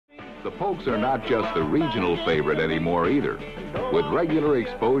The Pokes are not just the regional favorite anymore either. With regular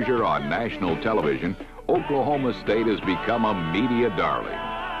exposure on national television, Oklahoma State has become a media darling.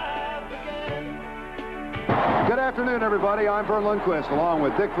 Good afternoon, everybody. I'm Vern Lundquist, along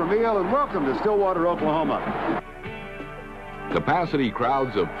with Dick Vermeil, and welcome to Stillwater, Oklahoma. Capacity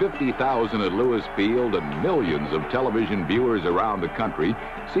crowds of 50,000 at Lewis Field and millions of television viewers around the country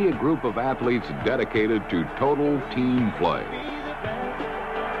see a group of athletes dedicated to total team play.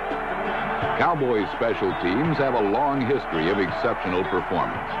 Cowboys special teams have a long history of exceptional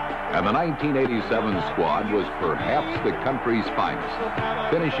performance, and the 1987 squad was perhaps the country's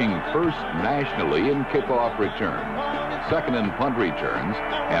finest, finishing first nationally in kickoff returns, second in punt returns,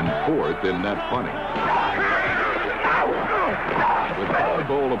 and fourth in net punting. With 5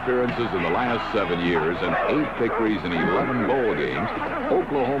 bowl appearances in the last 7 years and 8 victories in 11 bowl games,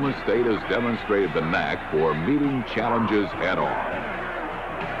 Oklahoma State has demonstrated the knack for meeting challenges head-on.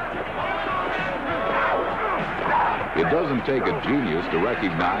 It doesn't take a genius to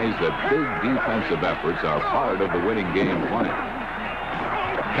recognize that big defensive efforts are part of the winning game plan.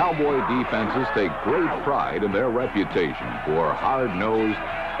 Cowboy defenses take great pride in their reputation for hard-nosed,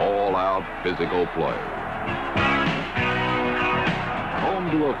 all-out physical play.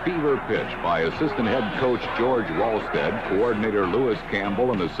 Home to a fever pitch by assistant head coach George Walstead, coordinator Lewis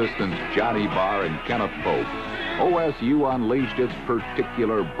Campbell, and assistants Johnny Barr and Kenneth Pope, OSU unleashed its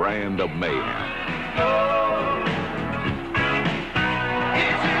particular brand of mayhem.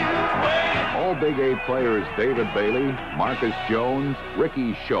 All Big 8 players David Bailey, Marcus Jones,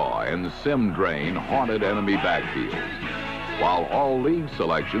 Ricky Shaw, and Sim Drain haunted enemy backfields, while all league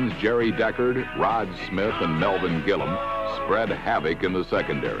selections Jerry Deckard, Rod Smith, and Melvin Gillum spread havoc in the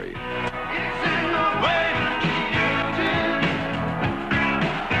secondary.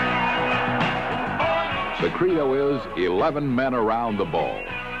 The credo is 11 men around the ball.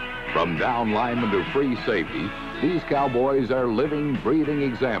 From down lineman to free safety, these Cowboys are living, breathing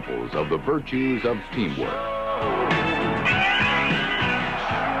examples of the virtues of teamwork.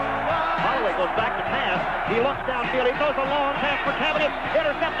 Holloway goes back to pass. He looks downfield. He throws a long pass for Cabinet.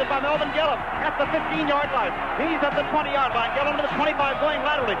 Intercepted by Melvin Gillum at the 15-yard line. He's at the 20-yard line. Gillum to the 25 going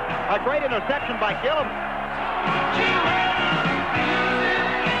laterally. A great interception by Gillum.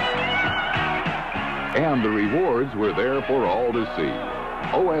 And the rewards were there for all to see.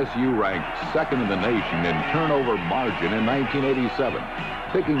 OSU ranked second in the nation in turnover margin in 1987,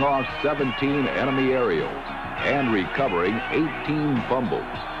 picking off 17 enemy aerials and recovering 18 fumbles.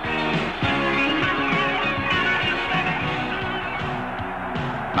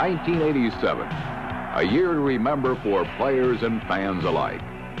 (1987), a year to remember for players and fans alike.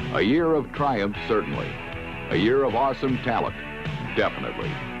 A year of triumph, certainly. A year of awesome talent,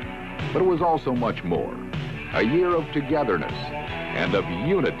 definitely. But it was also much more. A year of togetherness and of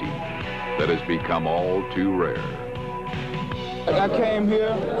unity that has become all too rare. I came here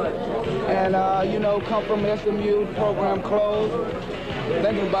and, come from SMU, the program closed.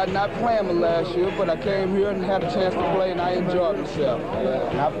 Thinking about not playing my last year, but I came here and had a chance to play, and I enjoyed myself.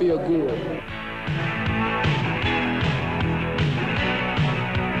 And I feel good.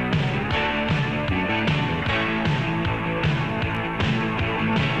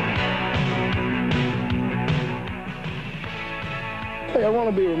 I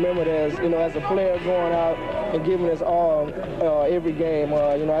want to be remembered as, as a player going out and giving his all every game.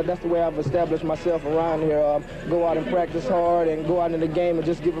 That's the way I've established myself around here. Go out and practice hard and go out in the game and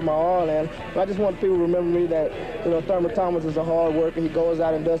just give it my all. And I just want people to remember me that, Thurman Thomas is a hard worker. He goes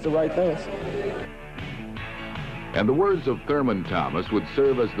out and does the right things. And the words of Thurman Thomas would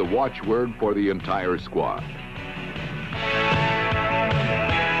serve as the watchword for the entire squad.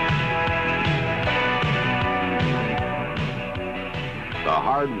 The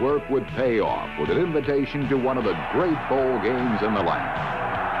hard work would pay off with an invitation to one of the great bowl games in the land.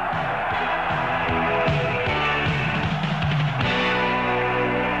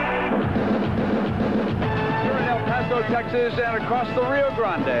 Here in El Paso, Texas, and across the Rio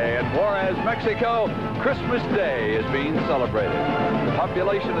Grande and Juarez, Mexico, Christmas Day is being celebrated. The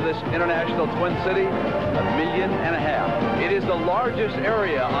population of this international twin city, 1.5 million. It is the largest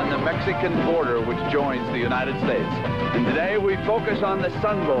area on the Mexican border which joins the United States. And today we focus on the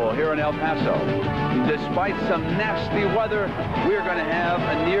Sun Bowl here in El Paso. Despite some nasty weather, we're going to have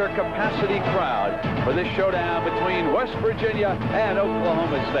a near capacity crowd for this showdown between West Virginia and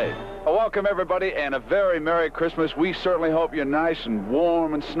Oklahoma State. Welcome, everybody, and a very Merry Christmas. We certainly hope you're nice and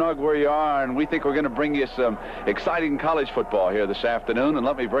warm and snug where you are, and we think we're going to bring you some exciting college football here this afternoon. And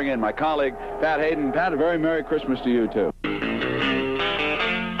let me bring in my colleague, Pat Hayden. Pat, a very Merry Christmas to you, too.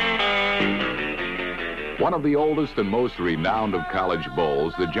 One of the oldest and most renowned of college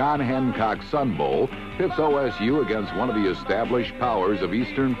bowls, the John Hancock Sun Bowl, pits OSU against one of the established powers of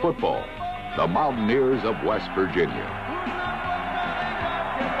Eastern football, the Mountaineers of West Virginia.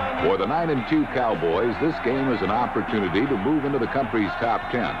 For the 9-2 Cowboys, this game is an opportunity to move into the country's top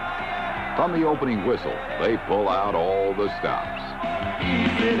 10. From the opening whistle, they pull out all the stops.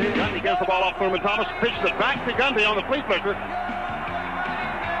 Gundy gets the ball off Thurman Thomas, pitches it back to Gundy on the flea flicker.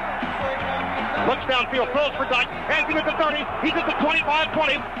 Looks downfield, throws for Dykes, hands him at the 30, he's at the 25,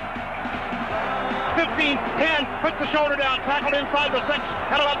 20, 15, 10, puts the shoulder down, tackled inside the 6,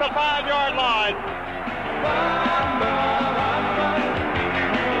 and about the 5-yard line.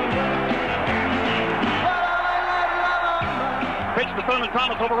 Pitch to Thurman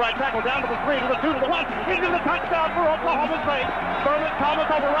Thomas over right tackle, down to the 3, to the 2, to the 1, into the touchdown for Oklahoma State. Thurman Thomas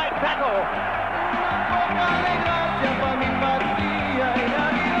over right tackle.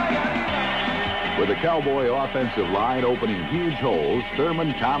 With the Cowboy offensive line opening huge holes,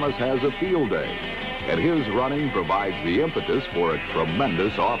 Thurman Thomas has a field day, and his running provides the impetus for a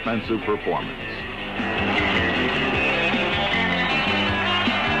tremendous offensive performance.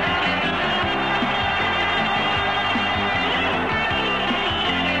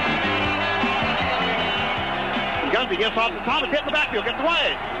 Gundy gets off to Thomas, hit the backfield, gets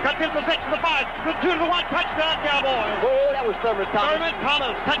away. Cuts into the 6 to the 5, to the 2 to the 1, touchdown Cowboys. Oh, that was Thurman Thomas. Thurman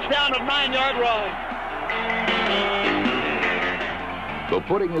Thomas, touchdown of 9-yard run. The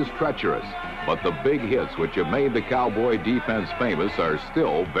footing is treacherous, but the big hits which have made the Cowboy defense famous are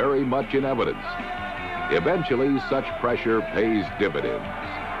still very much in evidence. Eventually, such pressure pays dividends.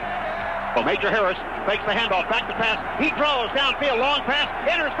 Well, Major Harris fakes the handoff, back to pass. He throws downfield, long pass,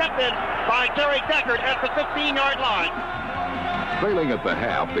 intercepted by Terry Deckard at the 15-yard line. Trailing at the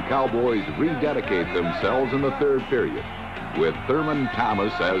half, the Cowboys rededicate themselves in the third period, with Thurman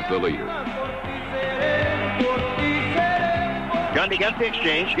Thomas as the leader. Gundy gets the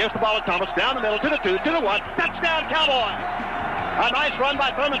exchange, gives the ball to Thomas, down the middle, to the 2, to the 1, touchdown Cowboy! A nice run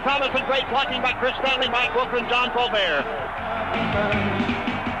by Thurman Thomas and great blocking by Chris Stanley, Mike Wilker, and John Colbert.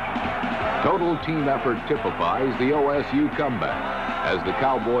 Total team effort typifies the OSU comeback as the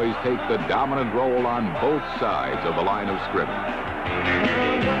Cowboys take the dominant role on both sides of the line of scrimmage.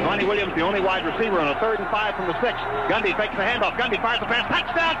 Ronnie Williams, the only wide receiver on a 3rd and 5 from the 6. Gundy fakes the handoff. Gundy fires the pass.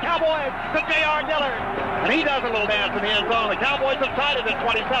 Touchdown, Cowboys to J.R. Dillard. And he does a little dance in the end zone. The Cowboys have tied it at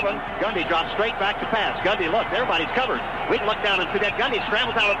 27. Gundy drops straight back to pass. Gundy looks. Everybody's covered. We can look down and see that Gundy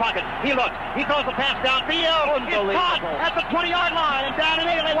scrambles out of the pocket. He looks. He throws the pass downfield. It's caught at the 20-yard line. And down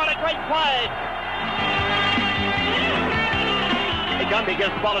immediately. What a great play. Gundy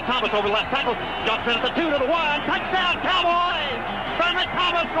gives the ball to Thomas over the left tackle. Jumps in at the 2 to the 1. Touchdown, Cowboys! Thurman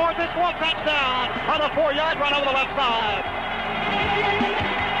Thomas scores his 4th touchdown on a 4-yard run over the left side.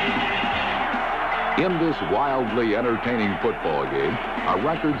 In this wildly entertaining football game, a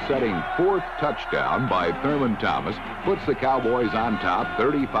record-setting 4th touchdown by Thurman Thomas puts the Cowboys on top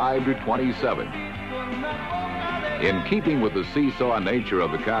 35-27. In keeping with the seesaw nature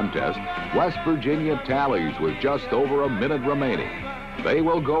of the contest, West Virginia tallies with just over a minute remaining. They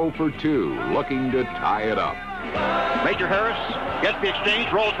will go for 2, looking to tie it up. Major Harris gets the exchange,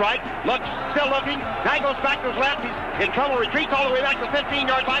 rolls right, looks, still looking. Guy goes back to his left. He's in trouble, retreats all the way back to the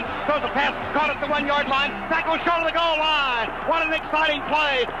 15-yard line, throws a pass, caught at the 1-yard line. That goes short of the goal line. What an exciting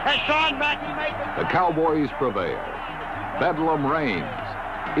play as Sean Mackey makes it. The Cowboys prevail. Bedlam reigns.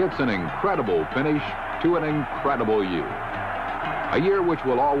 It's an incredible finish to an incredible year. A year which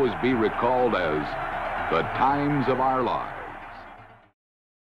will always be recalled as the times of our lives.